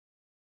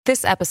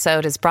This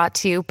episode is brought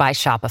to you by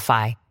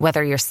Shopify.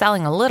 Whether you're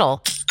selling a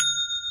little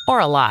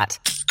or a lot,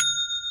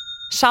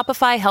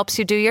 Shopify helps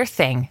you do your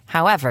thing,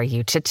 however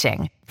you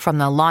cha-ching. From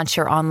the launch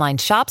your online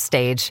shop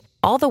stage,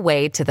 all the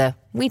way to the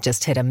we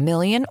just hit 1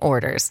 million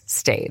orders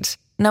stage.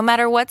 No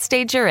matter what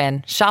stage you're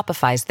in,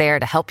 Shopify's there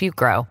to help you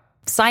grow.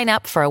 Sign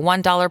up for a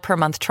 $1 per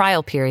month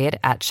trial period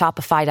at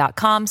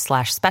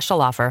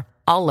shopify.com/special offer,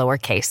 all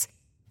lowercase.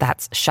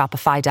 That's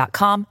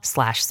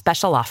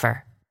shopify.com/special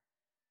offer.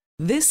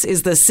 This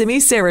is the Simi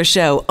Sara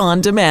Show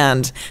on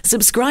demand.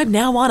 Subscribe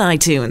now on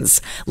iTunes.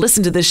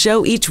 Listen to the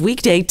show each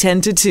weekday 10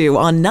 to 2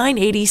 on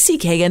 980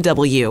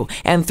 CKNW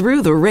and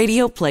through the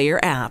Radio Player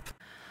app.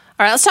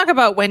 All right, let's talk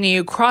about when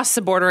you cross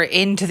the border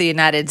into the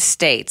United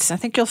States. I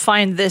think you'll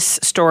find this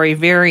story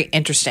very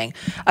interesting.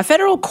 A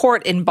federal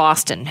court in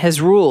Boston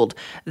has ruled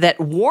that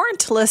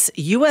warrantless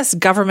U.S.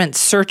 government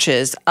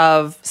searches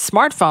of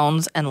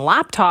smartphones and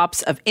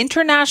laptops of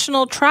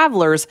international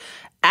travelers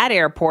at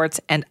airports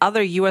and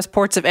other U.S.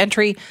 ports of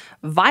entry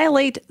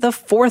violate the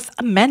Fourth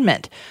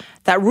Amendment.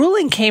 That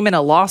ruling came in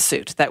a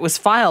lawsuit that was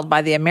filed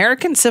by the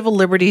American Civil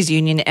Liberties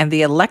Union and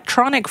the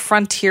Electronic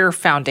Frontier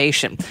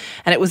Foundation.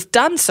 And it was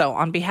done so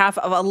on behalf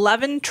of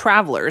 11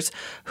 travelers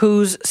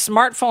whose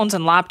smartphones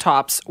and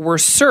laptops were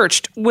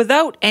searched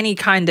without any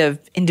kind of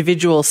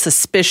individual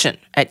suspicion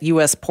at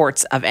U.S.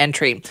 ports of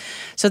entry.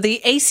 So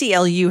the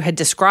ACLU had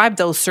described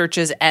those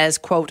searches as,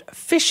 quote,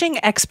 phishing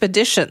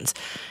expeditions.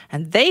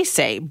 And they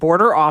say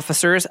border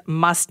officers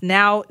must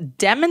now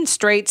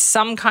demonstrate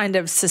some kind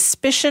of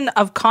suspicion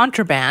of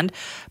contraband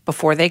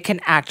before they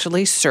can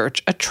actually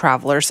search a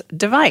traveler's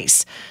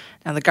device.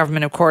 Now, the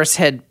government, of course,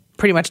 had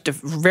pretty much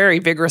very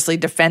vigorously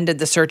defended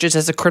the searches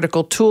as a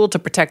critical tool to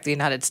protect the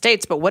United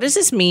States. But what does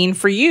this mean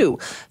for you?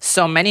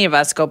 So many of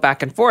us go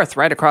back and forth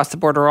right across the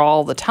border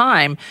all the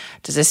time.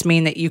 Does this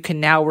mean that you can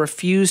now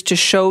refuse to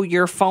show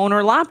your phone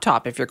or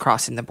laptop if you're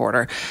crossing the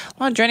border?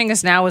 Well, joining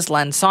us now is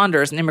Len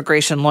Saunders, an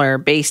immigration lawyer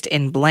based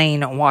in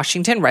Blaine,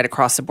 Washington, right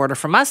across the border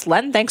from us.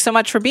 Len, thanks so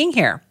much for being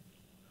here.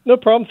 No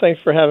problem. Thanks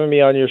for having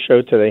me on your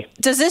show today.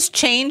 Does this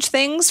change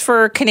things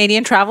for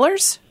Canadian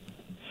travelers?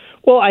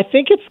 Well, I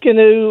think it's going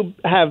to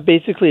have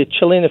basically a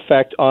chilling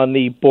effect on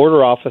the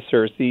border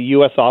officers, the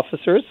U.S.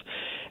 officers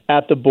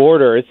at the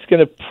border. It's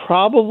going to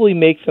probably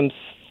make them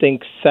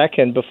think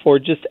second before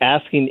just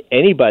asking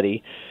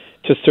anybody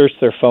to search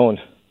their phone.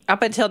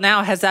 Up until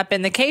now, has that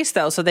been the case,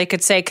 though? So they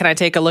could say, can I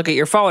take a look at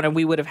your phone? And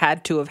we would have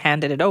had to have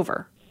handed it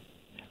over.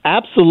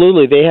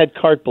 Absolutely. They had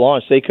carte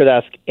blanche. They could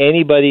ask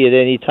anybody at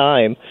any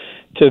time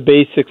to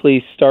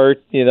basically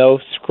start,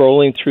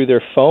 scrolling through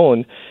their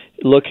phone,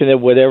 looking at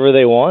whatever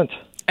they want.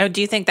 Oh,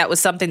 do you think that was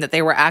something that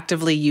they were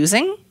actively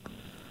using?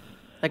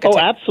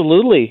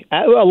 Absolutely.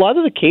 A lot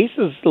of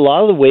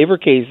the waiver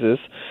cases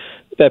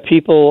that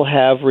people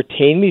have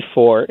retained me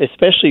for,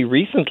 especially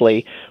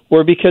recently,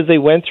 were because they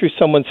went through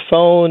someone's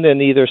phone and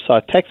either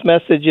saw text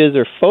messages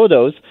or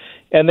photos,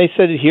 and they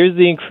said, here's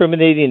the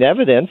incriminating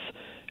evidence.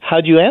 How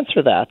do you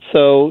answer that?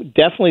 So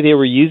definitely they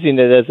were using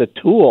it as a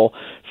tool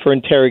for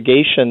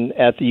interrogation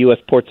at the U.S.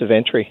 ports of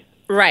entry.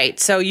 Right.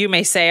 So you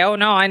may say, oh,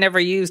 no, I never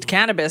used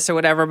cannabis or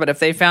whatever, but if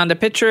they found a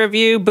picture of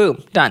you,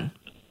 boom, done.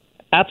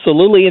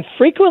 Absolutely. And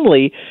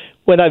frequently,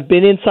 when I've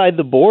been inside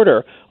the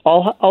border,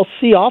 I'll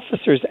see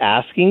officers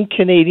asking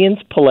Canadians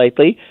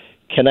politely,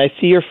 can I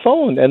see your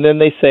phone? And then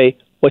they say,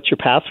 what's your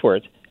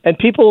password? And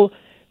people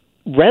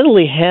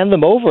readily hand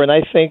them over. And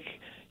I think,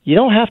 you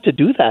don't have to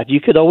do that. You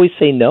could always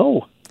say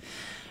no.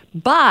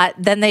 But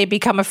then they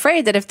become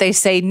afraid that if they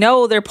say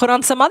no, they're put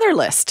on some other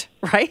list,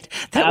 right?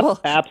 That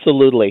will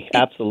absolutely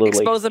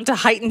expose them to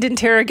heightened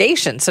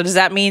interrogation. So does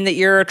that mean that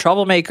you're a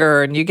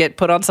troublemaker and you get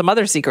put on some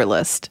other secret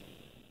list?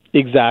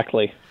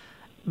 Exactly.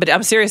 But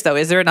I'm serious, though.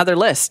 Is there another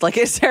list? Like,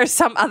 is there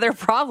some other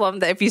problem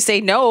that if you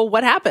say no,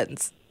 what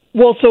happens?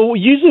 Well, so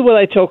usually what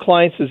I tell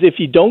clients is if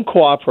you don't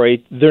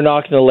cooperate, they're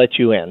not going to let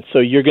you in. So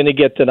you're going to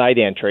get denied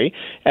entry.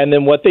 And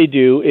then what they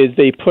do is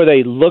they put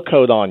a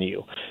lookout on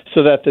you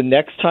so that the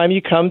next time you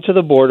come to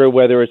the border,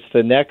 whether it's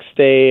the next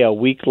day, a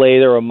week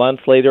later, a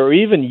month later, or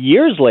even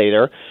years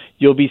later,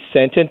 you'll be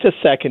sent into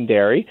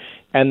secondary.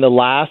 And the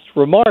last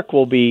remark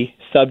will be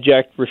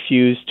subject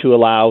refused to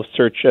allow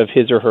search of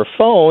his or her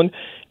phone.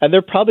 And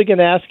they're probably going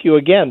to ask you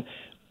again.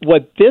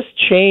 What this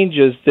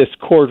changes, this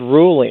court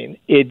ruling,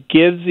 it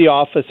gives the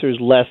officers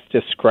less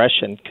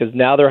discretion because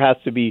now there has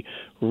to be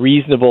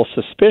reasonable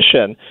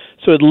suspicion.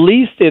 So at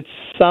least it's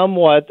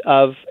somewhat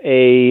of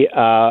a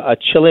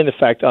chilling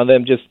effect on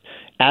them just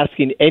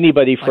asking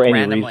anybody for any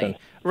randomly. Reason.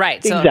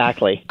 Right. So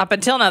exactly. Up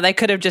until now, they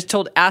could have just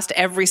asked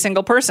every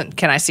single person,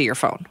 can I see your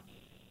phone?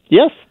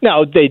 Yes.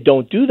 Now, they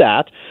don't do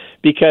that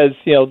because,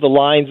 the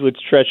lines would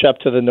stretch up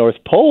to the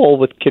North Pole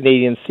with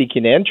Canadians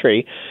seeking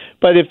entry.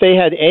 But if they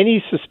had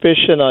any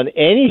suspicion on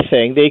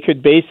anything, they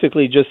could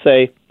basically just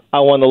say, I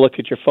want to look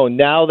at your phone.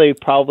 Now they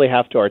probably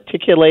have to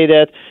articulate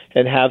it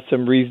and have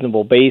some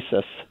reasonable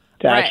basis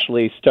to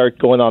actually start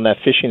going on that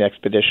fishing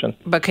expedition.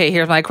 Okay,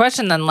 here's my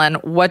question then, Len.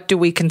 What do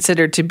we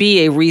consider to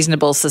be a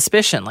reasonable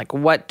suspicion? Like,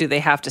 what do they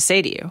have to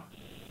say to you?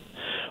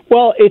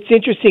 Well, it's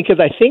interesting because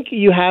I think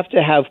you have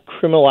to have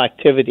criminal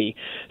activity.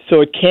 So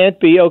it can't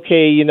be,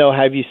 okay,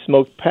 have you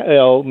smoked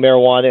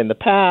marijuana in the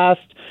past?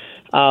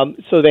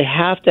 So they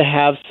have to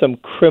have some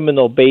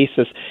criminal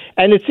basis.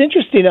 And it's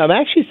interesting. I'm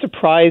actually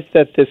surprised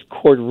that this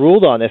court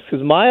ruled on this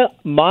because my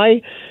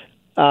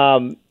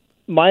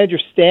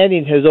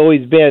understanding has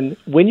always been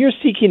when you're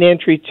seeking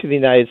entry to the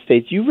United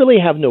States, you really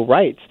have no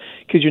rights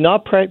because you're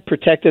not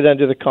protected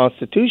under the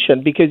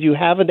Constitution because you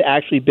haven't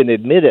actually been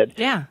admitted.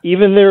 Yeah.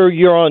 Even though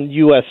you're on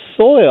U.S.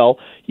 soil,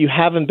 you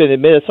haven't been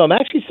admitted. So I'm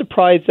actually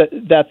surprised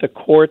that the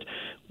court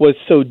was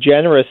so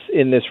generous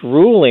in this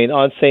ruling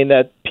on saying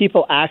that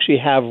people actually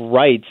have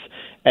rights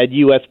at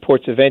U.S.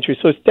 ports of entry.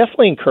 So it's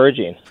definitely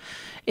encouraging.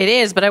 It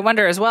is, but I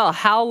wonder as well,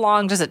 how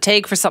long does it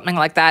take for something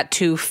like that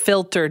to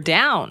filter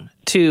down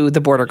to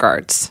the border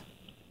guards?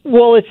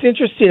 Well, it's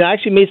interesting. I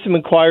actually made some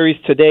inquiries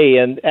today,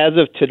 and as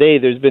of today,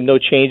 there's been no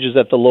changes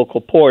at the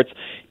local ports.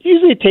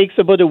 Usually it takes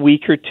about a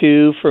week or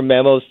two for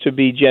memos to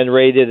be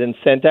generated and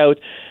sent out.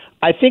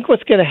 I think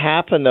what's going to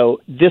happen, though,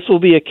 this will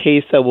be a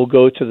case that will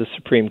go to the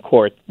Supreme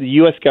Court. The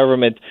U.S.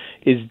 government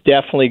is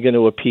definitely going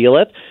to appeal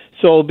it.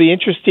 So it'll be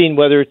interesting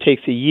whether it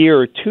takes a year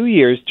or 2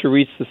 years to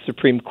reach the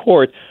Supreme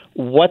Court.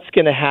 What's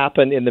going to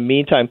happen in the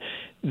meantime?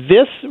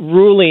 This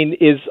ruling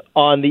is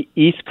on the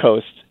East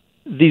Coast.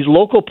 These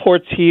local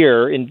ports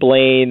here in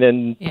Blaine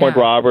and Point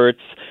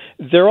Roberts,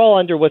 they're all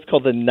under what's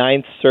called the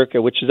Ninth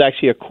Circuit, which is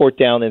actually a court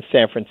down in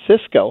San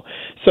Francisco.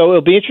 So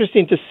it'll be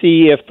interesting to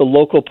see if the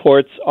local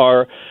ports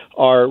are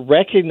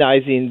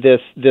recognizing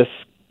this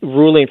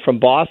ruling from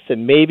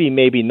Boston.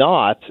 Maybe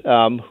not.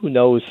 Who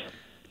knows?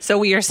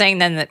 So you're saying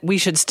then that we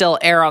should still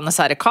err on the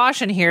side of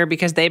caution here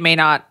because they may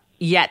not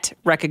yet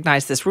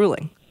recognize this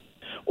ruling.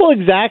 Well,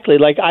 exactly.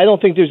 I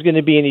don't think there's going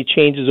to be any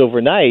changes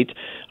overnight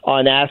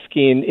on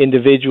asking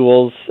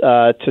individuals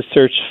to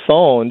search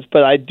phones,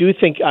 but I do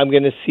think I'm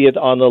going to see it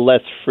on a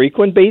less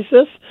frequent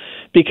basis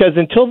because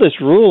until this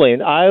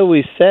ruling, I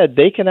always said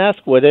they can ask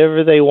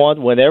whatever they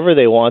want, whenever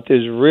they want.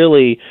 There's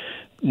really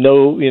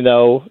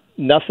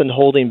nothing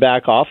holding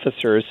back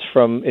officers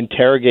from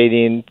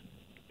interrogating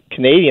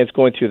Canadians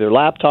going through their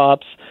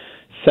laptops,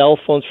 cell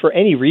phones for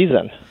any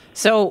reason.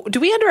 So do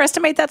we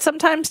underestimate that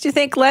sometimes, do you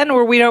think, Len?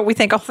 Or we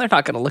think, they're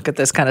not going to look at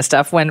this kind of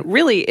stuff when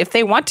really, if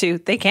they want to,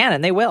 they can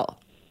and they will.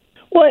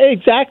 Well,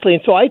 exactly.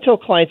 And so I tell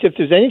clients, if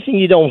there's anything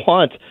you don't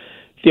want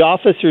the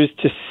officers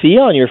to see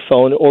on your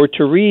phone or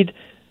to read,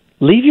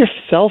 leave your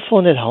cell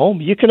phone at home.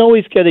 You can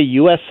always get a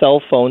U.S.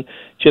 cell phone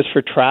just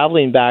for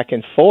traveling back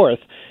and forth.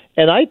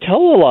 And I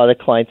tell a lot of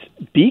clients,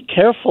 be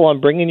careful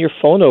on bringing your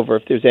phone over.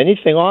 If there's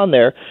anything on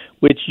there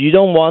which you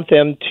don't want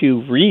them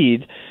to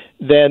read,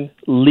 then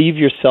leave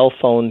your cell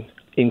phone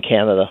in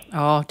Canada.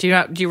 Oh, do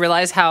you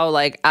realize how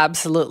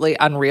absolutely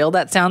unreal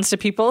that sounds to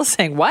people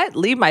saying, what?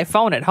 Leave my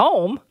phone at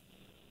home?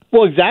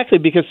 Well, exactly,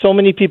 because so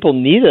many people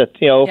need it,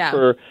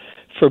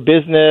 for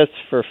business,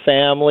 for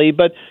family.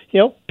 But,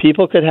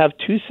 people could have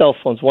two cell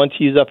phones, one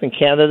to use up in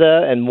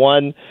Canada and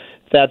one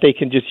that they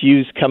can just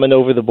use coming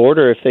over the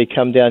border if they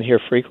come down here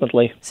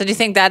frequently. So do you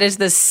think that is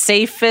the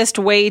safest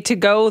way to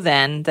go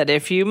then, that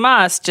if you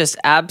must, just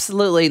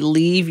absolutely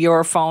leave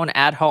your phone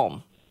at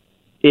home?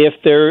 If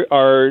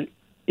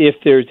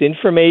there's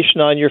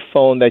information on your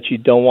phone that you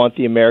don't want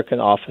the American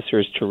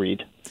officers to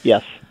read,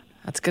 yes.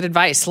 That's good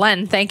advice.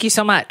 Len, thank you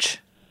so much.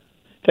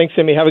 Thanks,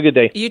 Amy. Have a good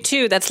day. You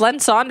too. That's Len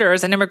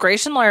Saunders, an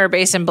immigration lawyer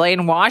based in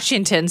Blaine,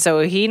 Washington. So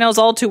he knows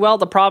all too well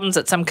the problems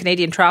that some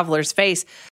Canadian travelers face.